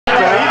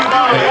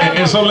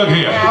And so look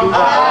here.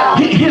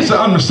 Here's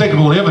the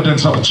unmistakable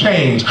evidence of a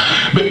change.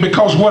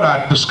 Because what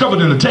I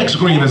discovered in the text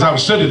screen as I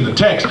was studying the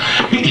text,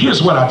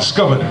 here's what I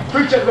discovered.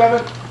 Preach it,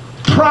 Reverend.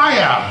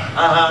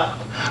 Prior.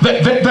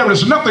 There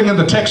is nothing in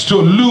the text to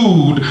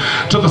allude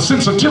to the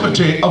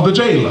sensitivity of the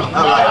jailer.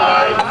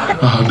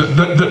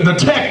 The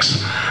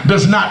text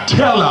does not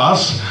tell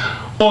us,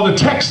 or the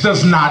text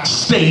does not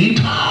state,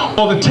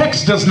 or the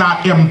text does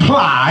not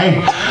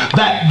imply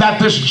that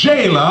this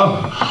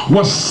jailer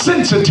was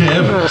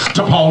sensitive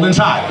to Paul and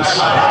Silas.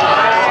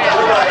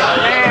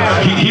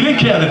 He didn't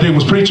care that they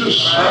was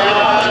preachers.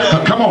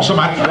 Come on,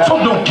 somebody.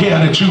 Folk don't care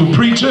that you a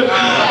preacher.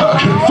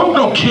 Folk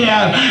don't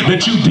care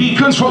that you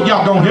deacons. Folk,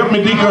 y'all gonna help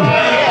me, deacons?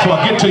 Before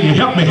I get to you,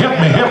 help me. Y'all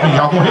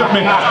gonna help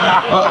me?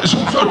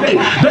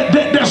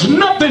 There's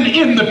nothing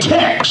in the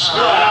text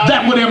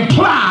that would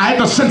imply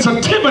the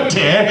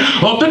sensitivity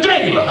of the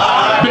jailer.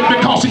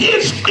 Because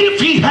if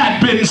he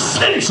had been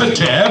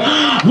sensitive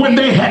when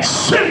they had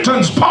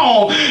sentenced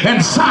Paul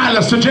and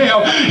Silas to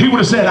jail, he would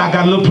have said, I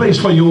got a little place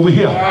for you over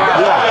here.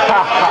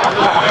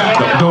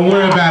 Don't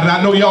worry about it.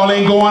 I know y'all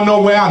ain't going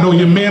nowhere. I know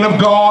you're men of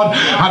God.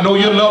 I know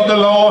you love the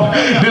Lord.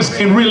 This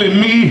ain't really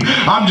me.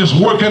 I'm just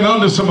working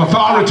under some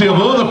authority of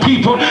other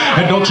people.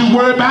 And don't you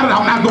worry about it.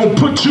 I'm not going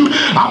to put you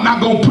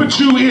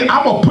in.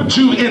 I'm going to put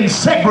you in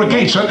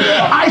segregation,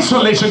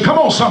 isolation. Come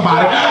on,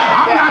 somebody.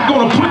 I'm not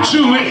going to put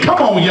you in.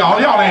 Come on, y'all.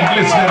 Y'all ain't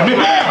listening to me.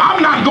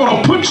 I'm not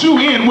going to put you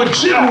in with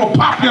general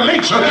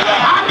population.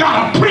 I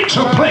got a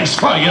preacher place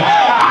for you.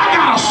 I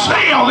got a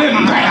cell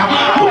in there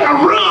with a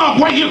rug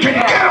where you can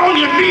get on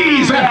your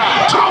knees and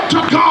talk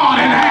to God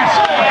and ask.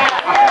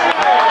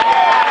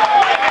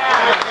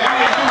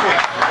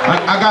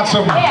 I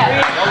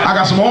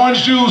got some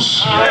orange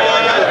juice.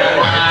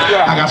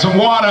 I got some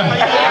water.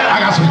 I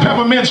got some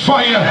peppermints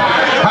for you.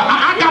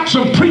 I got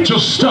some preacher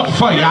stuff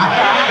for you.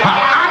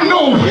 I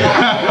know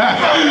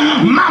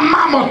my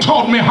mama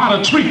taught me how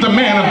to treat the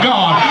man of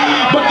God,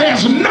 but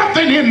there's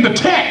nothing in the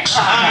text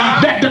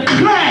that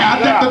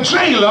declared that the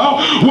jailer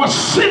was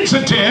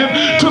sensitive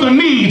to the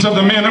needs of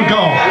the man of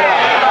God.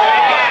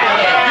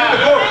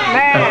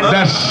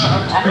 That's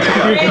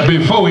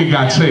before he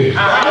got saved.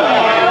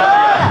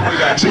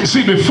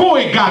 See, before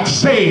he got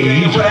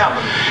saved,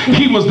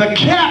 he was the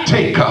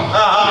caretaker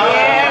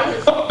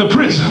of the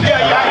prison.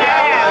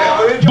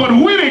 But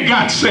when he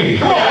got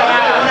saved,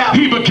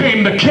 he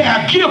became the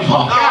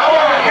caregiver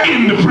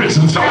in the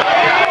prison.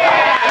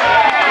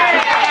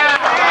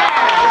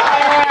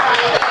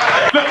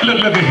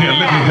 Look at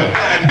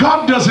here.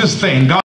 God does his thing.